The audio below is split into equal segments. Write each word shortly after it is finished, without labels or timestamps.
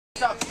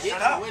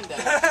Get out the window.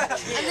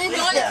 And then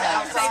go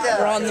outside.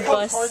 We're on the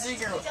bus.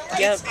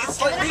 Yep. It's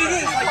like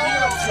reading.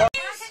 I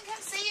couldn't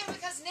come see him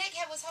because Nick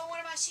was holding one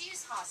of my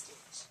shoes hostage.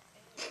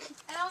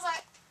 And I was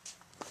like,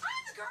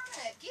 I'm the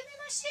grown-up. Give me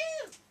my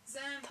shoe. So,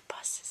 The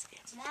bus is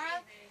in.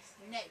 tomorrow,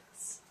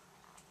 notes.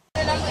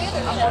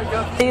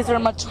 These are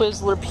my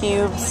Twizzler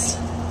pubes.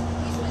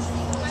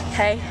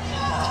 Hey.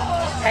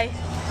 Hey.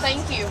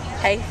 Thank you.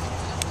 Hey.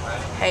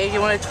 Hey, you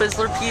want a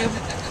Twizzler pube?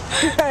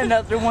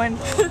 Another one.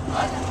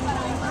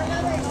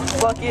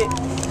 Fuck it.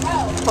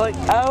 Fuck.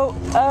 Oh,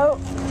 oh,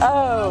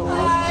 oh.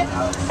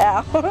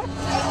 Ow.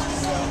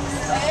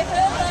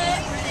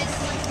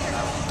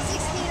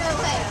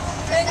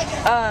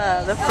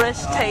 The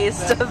fresh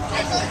taste of a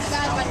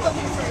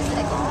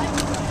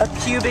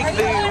pubic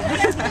boob.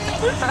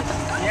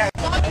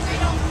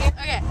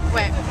 Okay,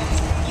 wait.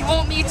 You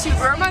want me to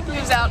grow my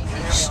boobs out,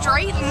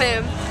 straighten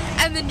them,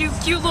 and then do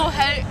cute little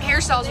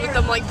hairstyles with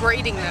them, like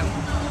braiding them.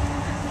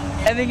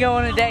 And then go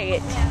on a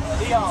date.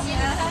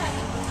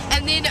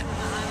 And then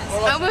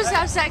almost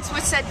have sex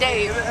with said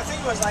Dave,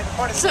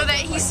 so that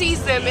he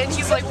sees them and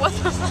he's like, what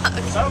the fuck?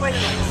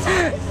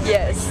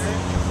 Yes.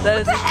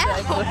 That is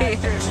exactly.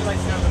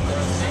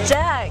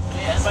 Jack.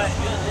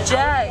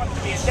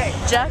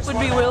 Jack would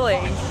be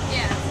willing.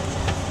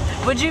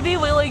 Yeah. Would you be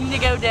willing to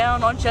go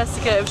down on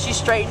Jessica if she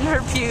straightened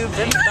her pubes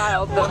and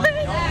styled them? No,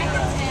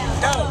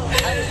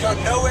 I didn't go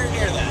nowhere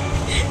near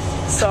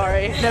that.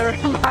 Sorry, never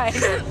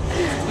mind.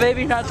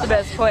 Maybe not the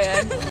best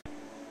plan.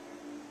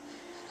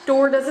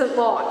 Door doesn't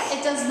lock.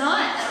 It does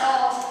not at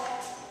all.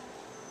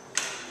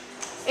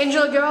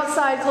 Angela, go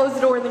outside, close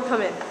the door, and then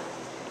come in.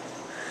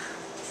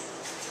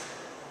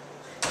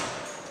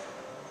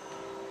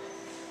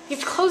 You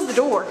have to close the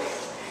door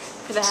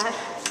for that.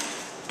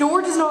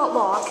 Door does not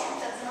lock. It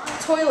does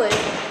not. Toilet.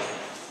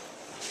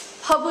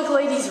 Public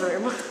ladies'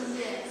 room.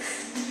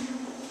 Yes.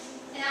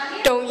 And out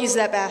here, Don't use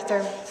that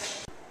bathroom.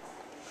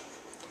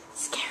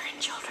 Scaring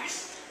children.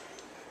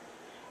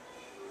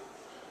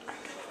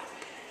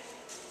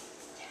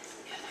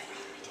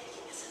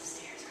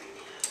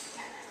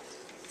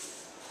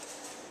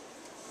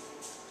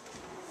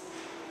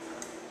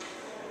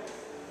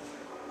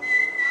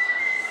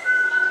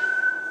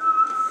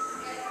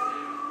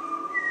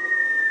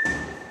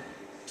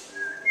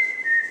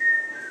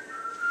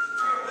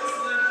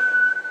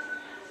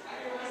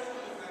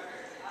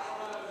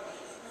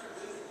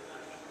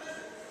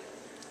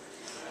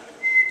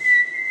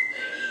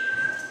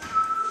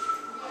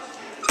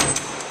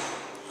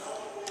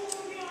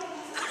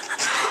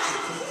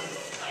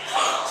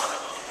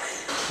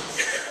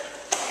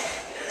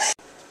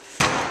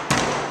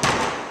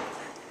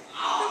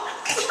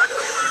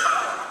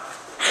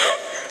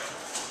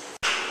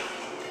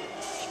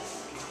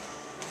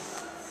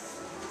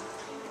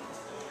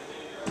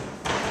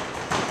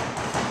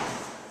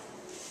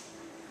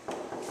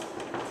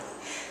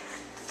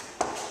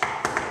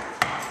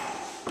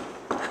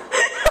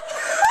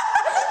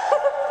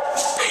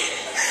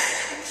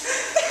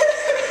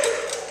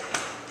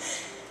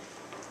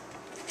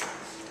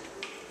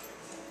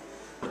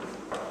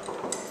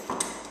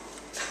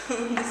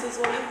 This is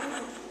what we do.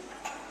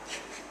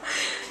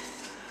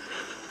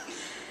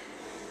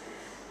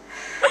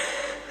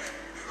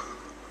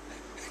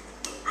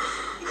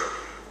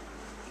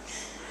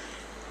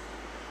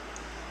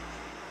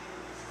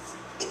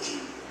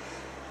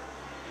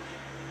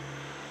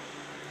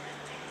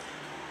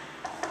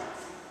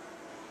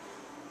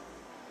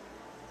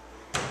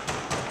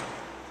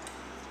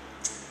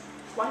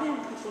 Why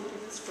didn't people do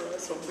this for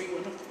us when we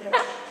went up there?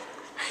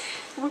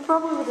 We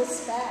probably would have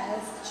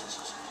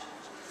spazzed.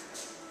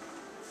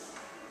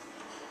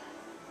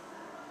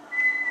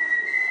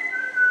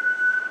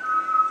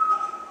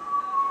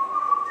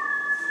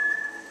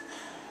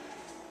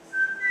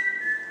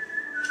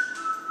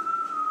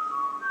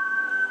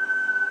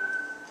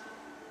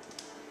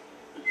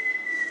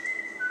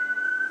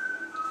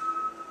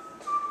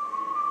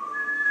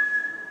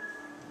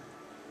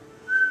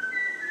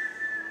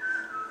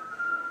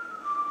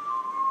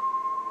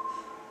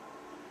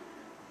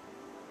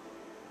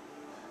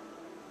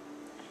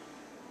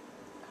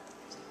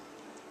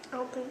 I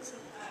don't think so.